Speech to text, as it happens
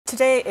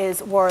Today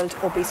is World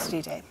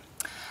Obesity Day.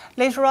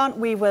 Later on,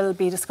 we will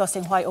be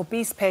discussing why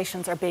obese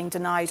patients are being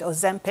denied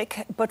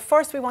Ozempic. But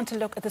first, we want to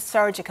look at the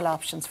surgical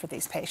options for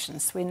these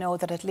patients. We know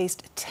that at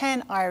least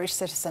 10 Irish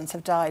citizens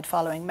have died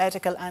following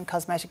medical and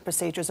cosmetic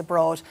procedures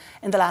abroad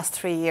in the last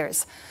 3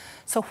 years.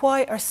 So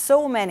why are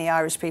so many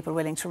Irish people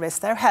willing to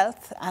risk their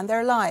health and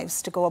their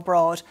lives to go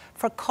abroad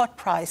for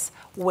cut-price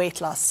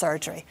weight loss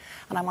surgery?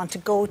 And I want to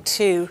go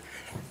to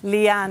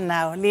Leanne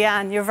now.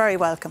 Leanne, you're very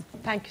welcome.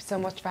 Thank you so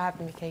much for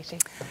having me, Katie.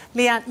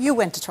 Leanne, you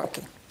went to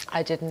Turkey.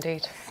 I did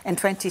indeed. In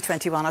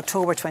 2021,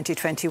 October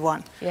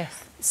 2021.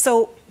 Yes.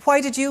 So why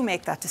did you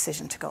make that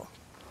decision to go?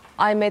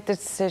 I made the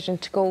decision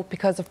to go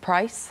because of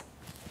price,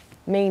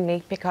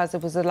 mainly because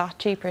it was a lot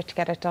cheaper to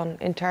get it done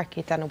in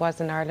Turkey than it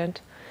was in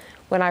Ireland.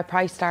 When I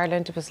priced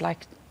Ireland, it was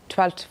like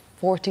 12 to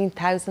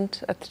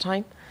 14,000 at the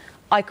time.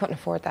 I couldn't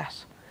afford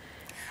that.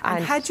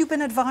 And had you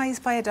been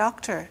advised by a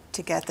doctor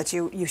to get that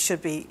you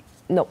should be?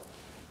 No.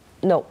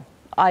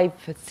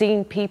 I've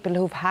seen people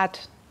who've had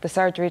the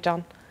surgery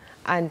done,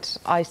 and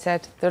I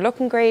said, they're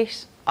looking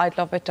great, I'd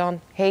love it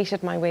done.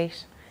 Hated my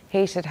weight,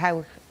 hated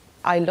how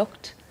I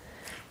looked.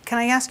 Can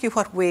I ask you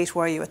what weight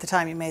were you at the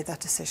time you made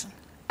that decision?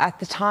 At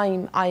the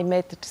time I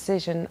made the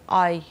decision,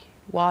 I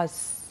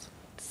was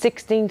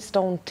 16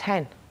 stone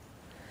 10.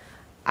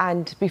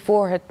 And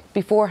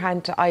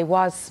beforehand I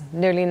was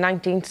nearly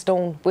 19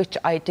 stone, which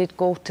I did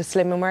go to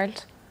Slimming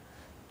World.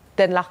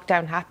 Then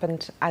lockdown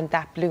happened and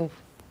that blew.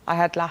 I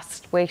had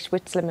lost weight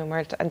with Slimming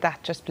World and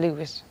that just blew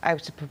it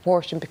out of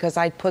proportion because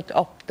I'd put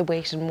up the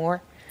weight and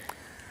more.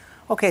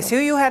 Okay, so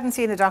you hadn't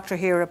seen a doctor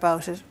here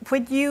about it.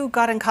 When you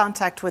got in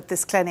contact with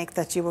this clinic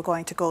that you were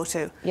going to go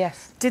to,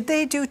 yes, did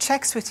they do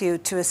checks with you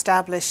to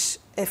establish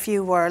if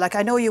you were, like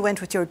I know you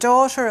went with your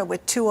daughter or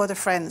with 2 other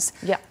friends.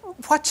 Yeah.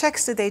 What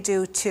checks did they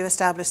do to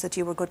establish that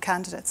you were good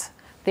candidates?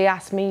 They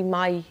asked me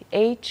my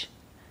age,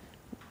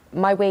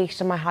 my weight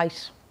and my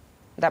height.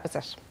 That was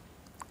it.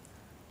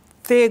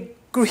 They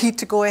agreed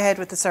to go ahead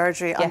with the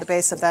surgery on Yes. the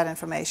basis of that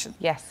information?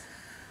 Yes.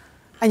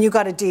 And you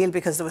got a deal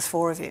because there was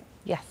 4 of you?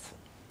 Yes.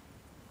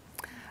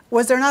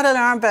 Was there not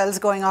alarm bells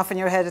going off in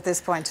your head at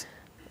this point?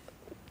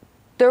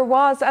 There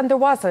was and there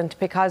wasn't,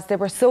 because they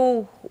were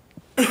so,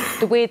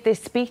 the way they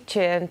speak to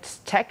you and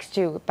text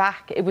you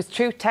back, it was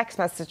through text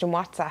message and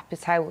WhatsApp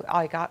is how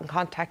I got in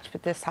contact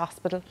with this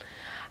hospital.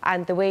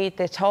 And the way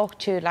they talk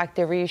to you, like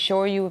they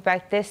reassure you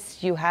about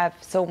this, you have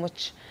so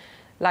much,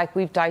 like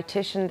we've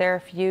dietitian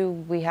there for you,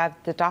 we have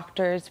the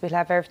doctors, we'll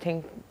have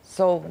everything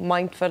so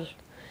mindful.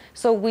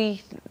 So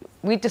we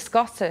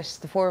discussed it,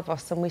 the 4 of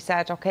us, and we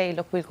said, okay,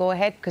 look, we'll go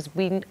ahead, because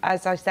we,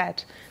 as I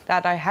said,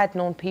 that I had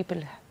known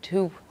people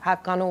who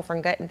have gone over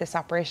and getting this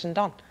operation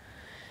done.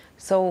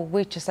 So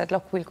we just said,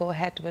 look, we'll go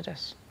ahead with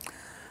it.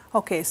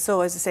 Okay,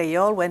 so as I say, you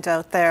all went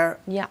out there.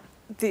 Yeah.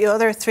 The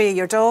other 3,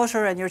 your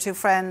daughter and your 2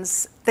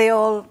 friends, they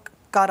all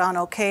got on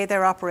okay,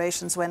 their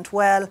operations went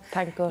well.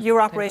 Thank God.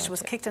 Your operation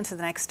was kicked into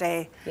the next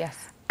day. Yes.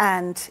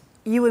 And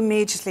you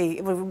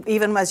immediately,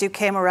 even as you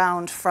came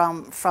around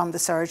from the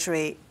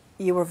surgery,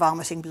 you were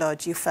vomiting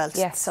blood. You felt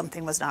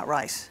something was not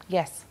right.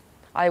 Yes.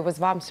 I was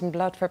vomiting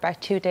blood for about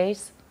 2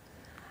 days.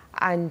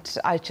 And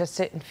I just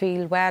didn't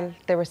feel well.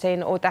 They were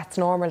saying, oh, that's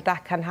normal,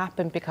 that can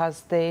happen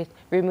because they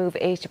remove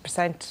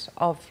 80%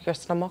 of your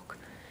stomach.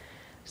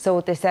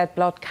 So they said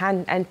blood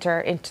can enter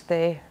into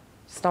the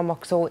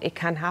stomach, so it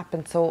can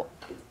happen. So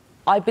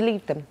I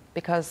believe them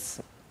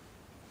because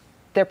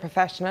they're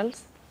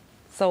professionals.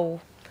 So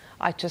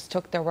I just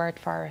took their word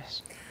for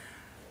it.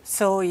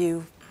 So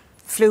you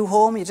flew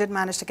home, you did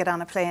manage to get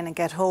on a plane and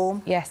get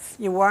home. Yes.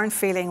 You weren't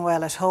feeling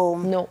well at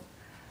home. No.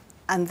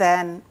 And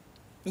then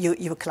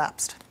you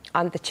collapsed.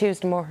 On the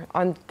Tuesday morning,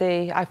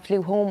 I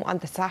flew home on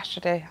the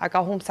Saturday. I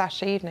got home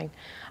Saturday evening,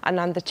 and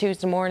on the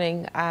Tuesday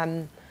morning,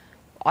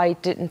 I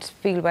didn't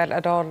feel well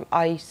at all.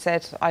 I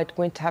said I'd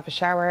go in to have a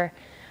shower,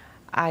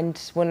 and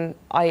when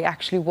I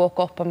actually woke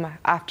up,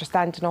 after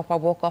standing up, I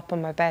woke up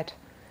in my bed,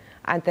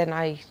 and then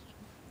I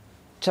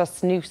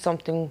just knew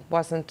something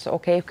wasn't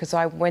okay because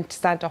I went to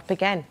stand up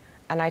again,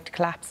 and I'd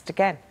collapsed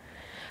again.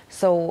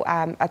 So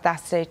at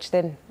that stage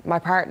then, my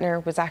partner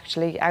was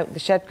actually out in the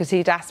shed because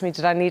he'd asked me,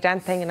 did I need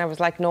anything? And I was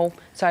like, no.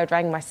 So I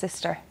rang my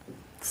sister.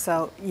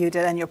 So you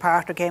did, and your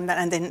partner came,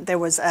 and then there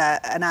was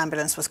an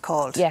ambulance was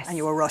called. Yes. And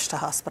you were rushed to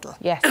hospital.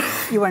 Yes.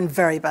 You were in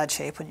very bad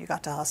shape when you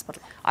got to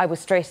hospital. I was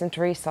straight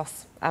into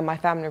resus, and my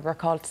family were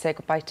called to say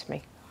goodbye to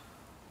me.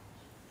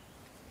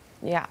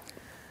 Yeah.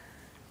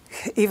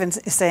 Even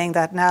saying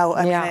that now,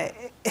 I mean,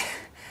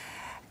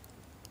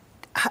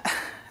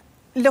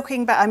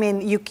 looking back, I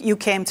mean, you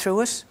came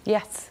through it?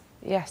 Yes,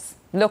 yes.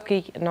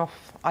 Lucky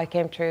enough, I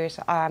came through it.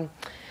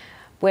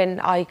 When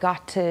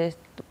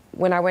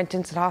I went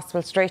into the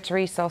hospital, straight to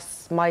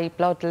resus, my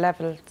blood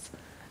levels,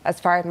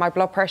 my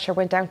blood pressure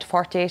went down to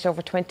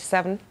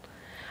 48/27.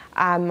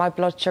 My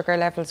blood sugar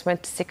levels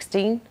went to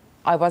 16.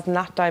 I was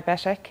not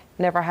diabetic,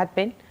 never had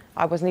been.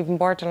 I wasn't even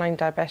borderline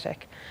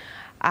diabetic.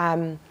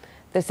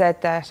 They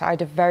said that I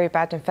had a very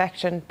bad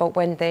infection, but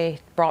when they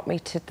brought me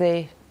to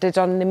they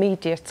done an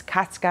immediate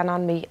CAT scan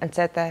on me and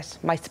said that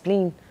my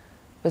spleen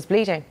was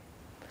bleeding.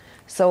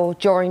 So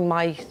during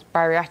my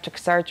bariatric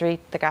surgery,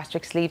 the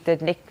gastric sleeve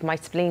did nick my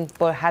spleen,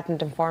 but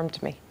hadn't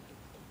informed me.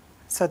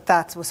 So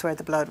that was where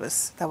the blood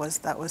was, that was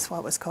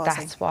what was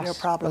causing your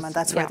problem, and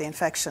that's where the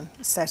infection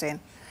set in.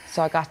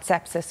 So I got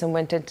sepsis and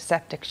went into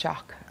septic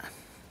shock.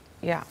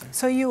 Yeah.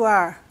 So you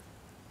are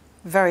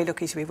very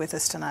lucky to be with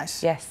us tonight.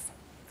 Yes.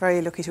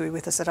 Very lucky to be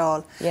with us at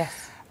all.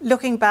 Yes.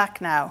 Looking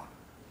back now,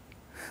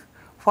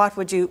 what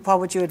would you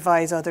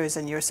advise others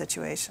in your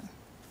situation?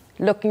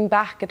 Looking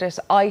back at it,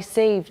 I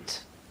saved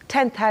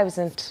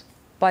 10,000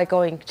 by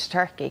going to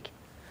Turkey.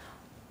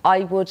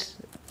 I would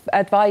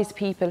advise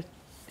people,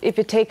 if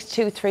it takes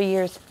 2-3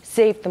 years,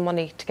 save the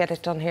money to get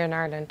it done here in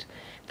Ireland.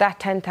 That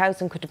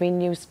 10,000 could have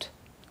been used,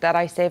 that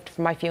I saved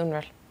for my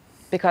funeral,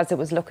 because it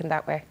was looking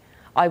that way.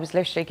 I was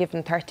literally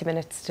given 30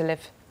 minutes to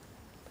live.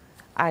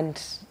 And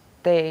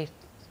I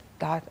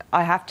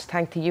have to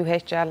thank the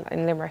UHL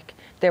in Limerick.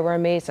 They were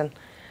amazing.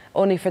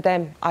 Only for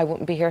them, I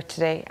wouldn't be here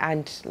today.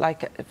 And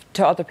like,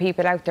 to other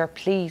people out there,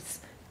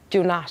 please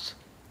do not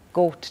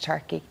go to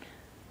Turkey.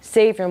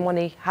 Save your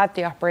money, have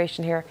the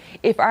operation here.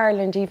 If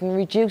Ireland even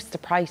reduced the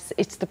price,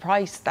 it's the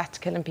price that's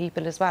killing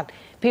people as well.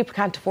 People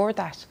can't afford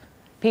that.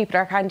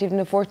 People can't even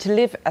afford to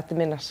live at the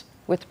minute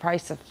with the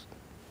price of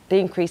the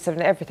increase of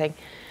everything.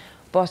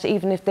 But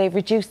even if they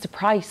reduce the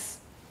price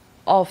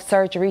of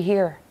surgery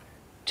here,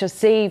 just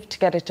save to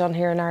get it done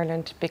here in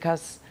Ireland,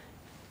 because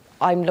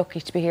I'm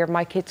lucky to be here.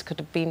 My kids could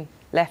have been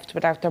left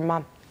without their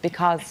mum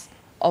because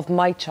of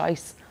my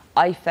choice.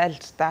 I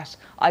felt that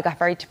I got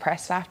very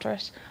depressed after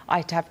it. I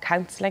had to have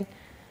counselling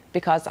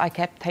because I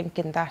kept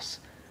thinking that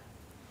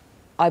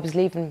I was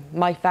leaving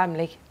my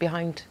family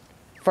behind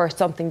for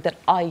something that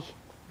I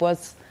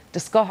was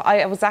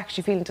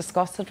actually feeling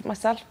disgusted with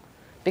myself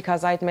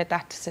because I'd made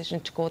that decision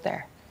to go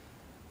there.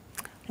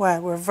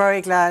 Well, we're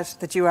very glad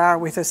that you are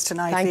with us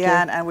tonight, Thank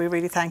Leanne, you. and we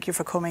really thank you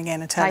for coming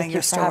in and telling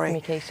your story. Thank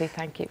you for having me, Katie.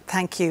 Thank you.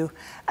 Thank you.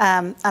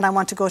 And I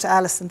want to go to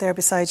Alison there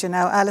beside you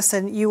now.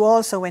 Alison, you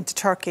also went to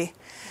Turkey.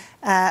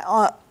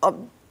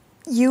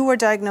 You were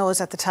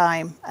diagnosed at the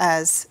time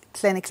as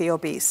clinically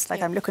obese.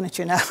 Like, I'm looking at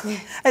you now.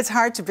 It's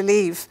hard to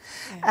believe.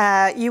 You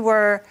had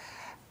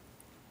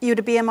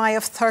a BMI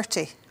of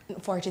 30.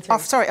 43. Oh,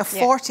 sorry, of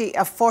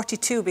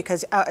 42,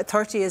 because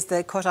 30 is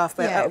the cutoff.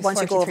 But once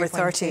you go over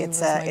 30,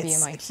 it's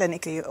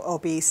clinically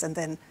obese and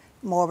then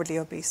morbidly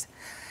obese.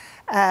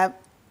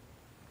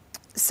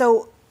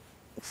 So,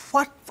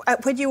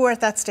 when you were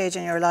at that stage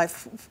in your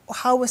life,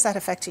 how was that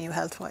affecting you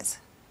health-wise?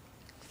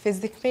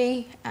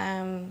 Physically,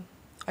 I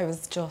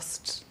was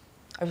exhausted.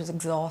 I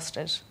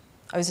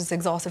was just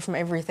exhausted from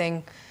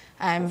everything.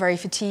 Very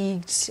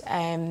fatigued.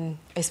 I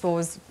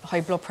suppose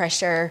high blood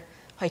pressure,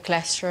 high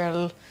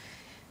cholesterol.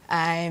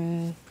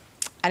 And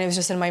it was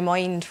just in my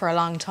mind for a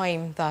long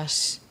time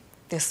that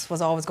this was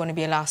always going to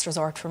be a last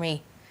resort for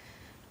me.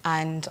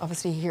 And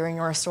obviously hearing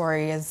your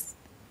story is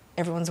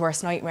everyone's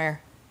worst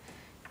nightmare.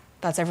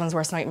 That's everyone's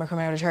worst nightmare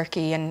coming out of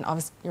Turkey, and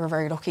obviously you're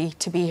very lucky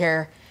to be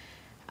here.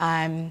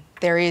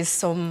 There is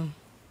some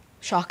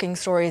shocking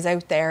stories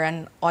out there,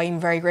 and I'm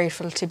very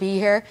grateful to be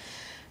here.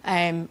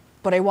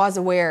 But I was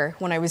aware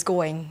when I was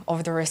going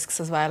of the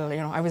risks as well. You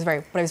know, I was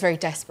very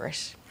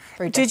desperate.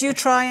 Did you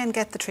try and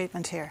get the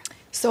treatment here?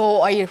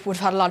 So I would have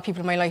had a lot of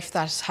people in my life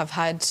that have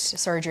had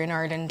surgery in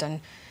Ireland,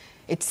 and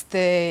it's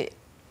the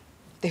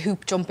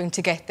hoop jumping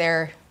to get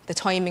there, the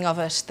timing of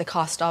it, the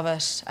cost of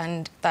it,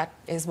 and that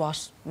is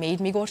what made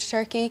me go to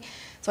Turkey.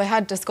 So I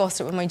had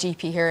discussed it with my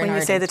GP here in Ireland. When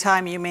you say the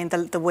time, you mean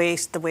the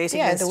waiting list?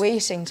 Yeah, the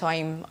waiting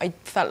time. I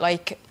felt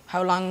like,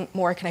 how long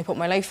more can I put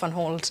my life on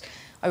hold?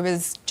 I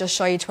was just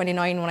shy of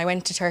 29 when I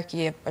went to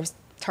Turkey. I was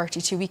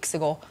 32 weeks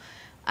ago.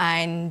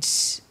 And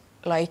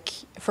like,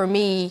 for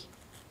me,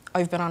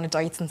 I've been on a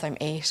diet since I'm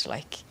 8.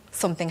 Like,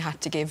 something had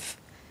to give.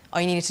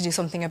 I needed to do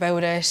something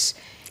about it.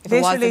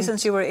 Literally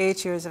since you were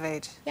 8 years of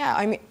age?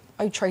 Yeah,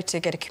 I tried to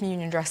get a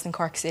communion dress in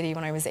Cork City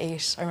when I was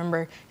 8. I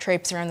remember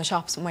traipsing around the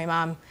shops with my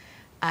mum,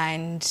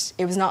 and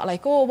it was not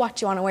like, oh, what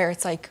do you want to wear?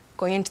 It's like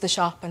going into the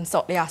shop and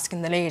subtly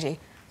asking the lady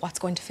what's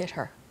going to fit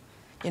her,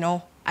 you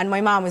know? And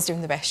my mum was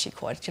doing the best she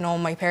could. You know,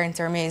 my parents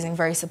are amazing,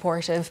 very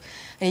supportive.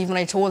 And even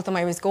when I told them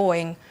I was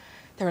going,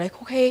 they were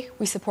like, okay,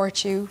 we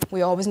support you.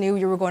 We always knew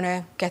you were going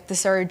to get the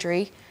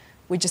surgery.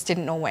 We just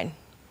didn't know when.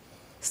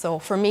 So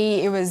for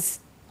me,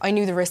 I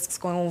knew the risks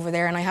going over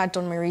there, and I had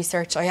done my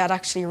research. I had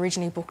actually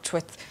originally booked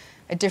with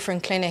a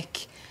different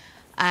clinic,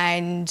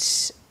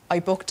 and I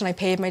booked and I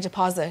paid my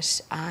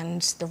deposit,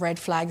 and the red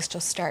flags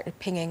just started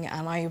pinging,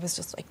 and I was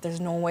just like,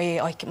 there's no way.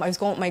 I was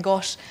going with my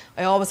gut.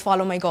 I always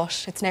follow my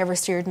gut. It's never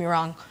steered me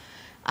wrong.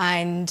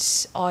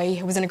 And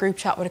I was in a group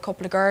chat with a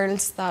couple of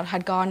girls that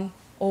had gone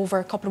over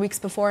a couple of weeks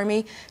before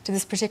me to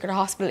this particular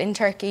hospital in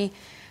Turkey,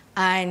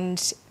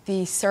 and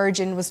the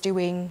surgeon was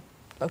doing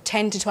about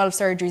 10 to 12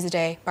 surgeries a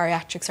day,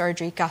 bariatric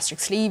surgery, gastric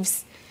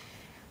sleeves.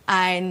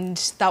 And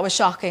that was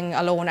shocking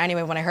alone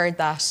anyway when I heard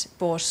that.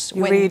 But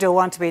you really don't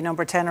want to be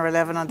number 10 or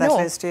 11 on that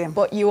list, do you?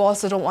 But you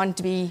also don't want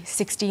to be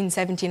 16,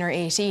 17 or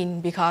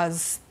 18,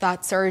 because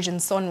that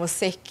surgeon's son was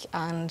sick,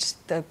 and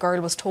the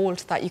girl was told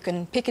that you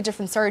can pick a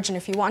different surgeon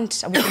if you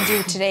want, and we can do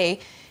it today.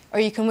 or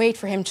you can wait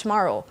for him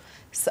tomorrow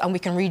and we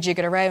can rejig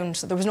it around.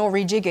 So there was no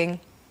rejigging.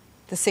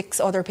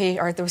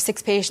 There were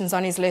 6 patients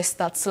on his list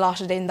that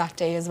slotted in that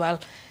day as well.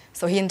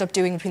 So he ended up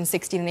doing between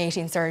 16 and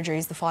 18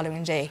 surgeries the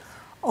following day.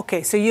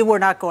 Okay, so you were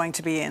not going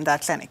to be in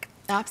that clinic?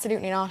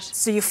 Absolutely not.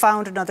 So you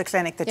found another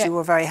clinic that you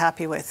were very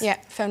happy with? Yeah,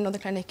 found another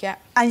clinic, yeah.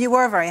 And you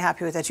were very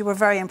happy with it? You were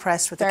very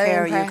impressed with the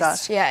care you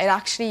got? Yeah, it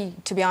actually,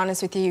 to be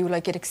honest with you,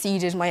 like, it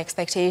exceeded my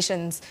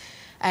expectations.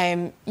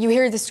 You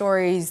hear the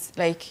stories,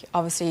 like,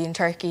 obviously in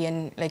Turkey,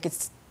 and like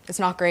it's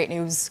not great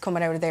news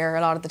coming out of there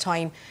a lot of the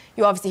time.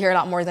 You obviously hear a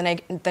lot more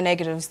the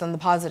negatives than the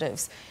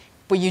positives,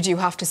 but you do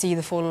have to see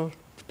the full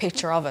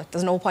picture of it.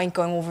 There's no point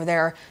going over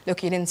there,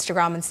 looking at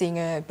Instagram and seeing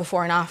a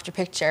before and after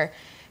picture.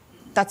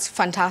 That's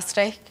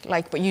fantastic,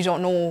 like, but you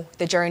don't know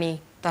the journey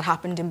that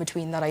happened in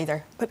between that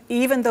either. But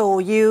even though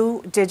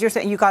you did your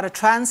thing, you got a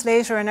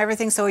translator and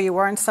everything, so you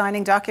weren't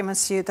signing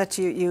documents that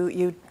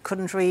you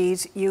couldn't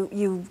read.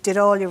 You did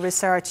all your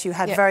research. You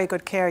had very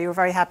good care. You were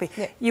very happy.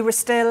 Yeah.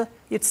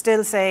 You'd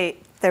still say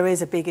there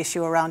is a big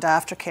issue around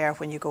aftercare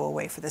when you go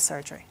away for the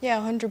surgery. Yeah,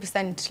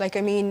 100%. Like,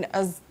 I mean,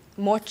 as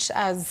much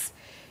as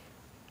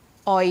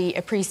I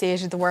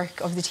appreciated the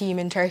work of the team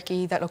in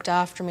Turkey that looked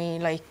after me,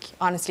 like,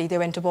 honestly, they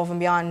went above and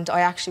beyond.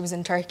 I actually was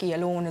in Turkey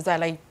alone as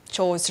well. I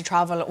chose to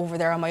travel over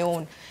there on my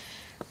own.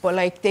 But,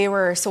 like, they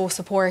were so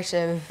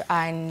supportive,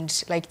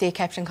 and, like, they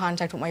kept in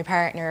contact with my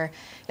partner,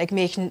 like,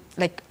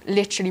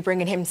 literally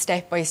bringing him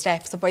step by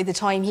step. So by the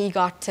time he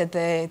got to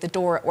the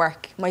door at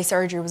work, my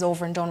surgery was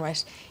over and done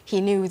with.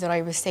 He knew that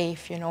I was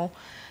safe, you know.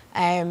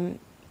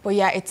 But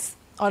yeah,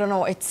 I don't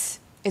know, it's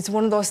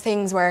one of those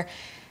things where,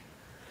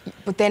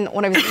 but then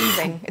when I was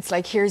leaving, it's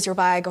like, here's your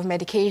bag of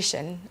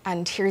medication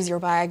and here's your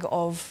bag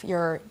of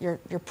your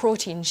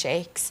protein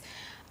shakes.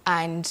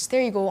 And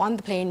there you go, on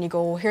the plane you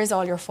go, here's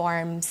all your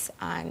forms,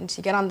 and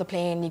you get on the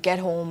plane, you get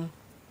home,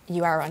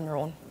 you are on your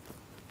own.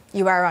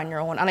 You are on your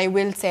own. And I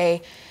will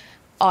say,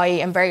 I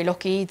am very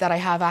lucky that I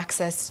have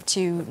access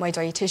to my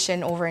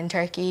dietitian over in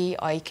Turkey.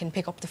 I can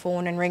pick up the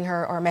phone and ring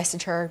her or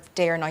message her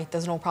day or night,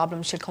 there's no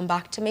problem, she'll come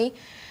back to me.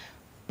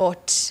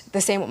 But the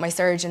same with my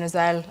surgeon as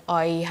well.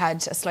 I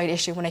had a slight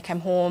issue when I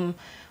came home.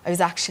 I was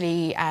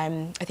actually,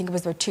 I think it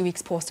was about 2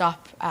 weeks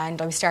post-op,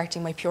 and I was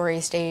starting my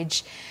purea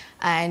stage,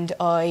 and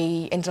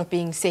I ended up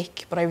being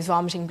sick, but I was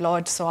vomiting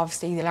blood, so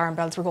obviously the alarm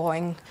bells were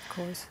going. Of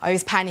course. I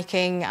was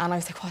panicking, and I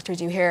was like, what do I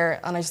do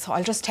here? And I just thought,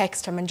 I'll just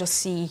text him and just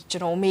see, you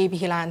know, maybe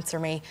he'll answer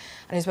me.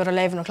 And it was about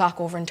 11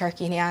 o'clock over in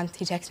Turkey, and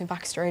he texted me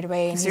back straight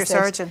away. And Is he your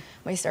said, surgeon?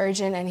 My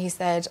surgeon, and he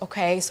said,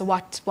 okay, so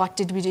what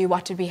did we do?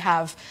 What did we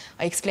have?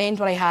 I explained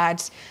what I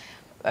had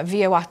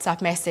via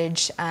WhatsApp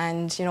message,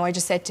 and, you know, I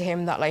just said to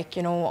him that, like,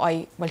 you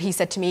know, he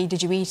said to me,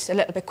 did you eat a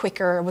little bit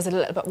quicker? Was it a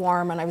little bit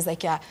warm? And I was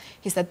like, yeah.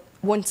 He said,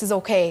 once is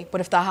okay, but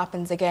if that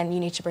happens again, you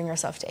need to bring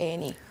yourself to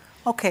A&E.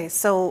 Okay,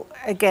 so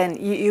again,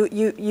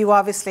 you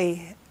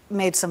obviously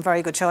made some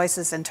very good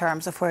choices in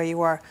terms of where you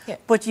were,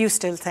 but you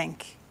still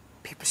think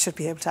people should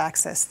be able to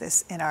access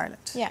this in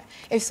Ireland. Yeah,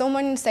 if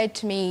someone said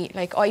to me,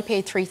 like, I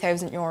paid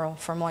 €3,000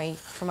 for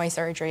my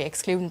surgery,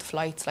 excluding the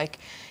flights, like,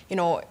 you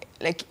know,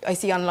 like, I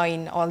see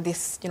online all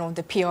this, you know,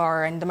 the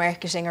PR and the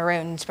marketing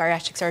around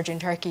bariatric surgery in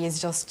Turkey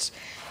is just,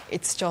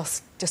 it's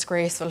just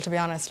disgraceful, to be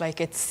honest. Like,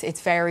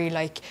 it's very,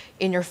 like,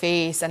 in your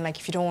face, and, like,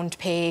 if you don't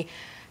pay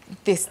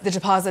the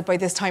deposit by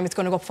this time, it's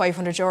going to go up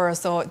 €500.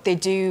 So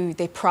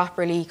they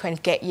properly kind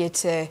of get you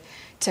to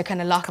kind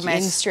of lock you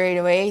in straight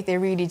away. They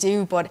really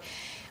do. But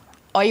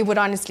I would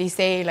honestly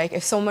say, like,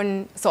 if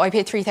someone, so I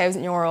paid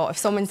 €3,000, if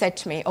someone said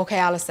to me, okay,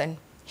 Alison,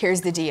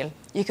 here's the deal.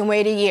 You can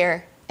wait a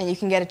year and you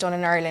can get it done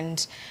in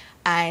Ireland,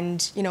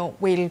 and, you know,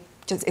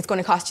 it's going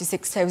to cost you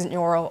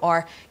 €6,000,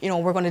 or, you know,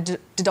 we're going to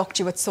deduct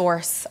you at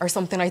source or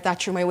something like that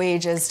through my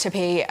wages to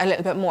pay a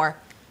little bit more,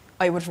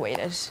 I would have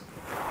waited.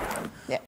 Yeah.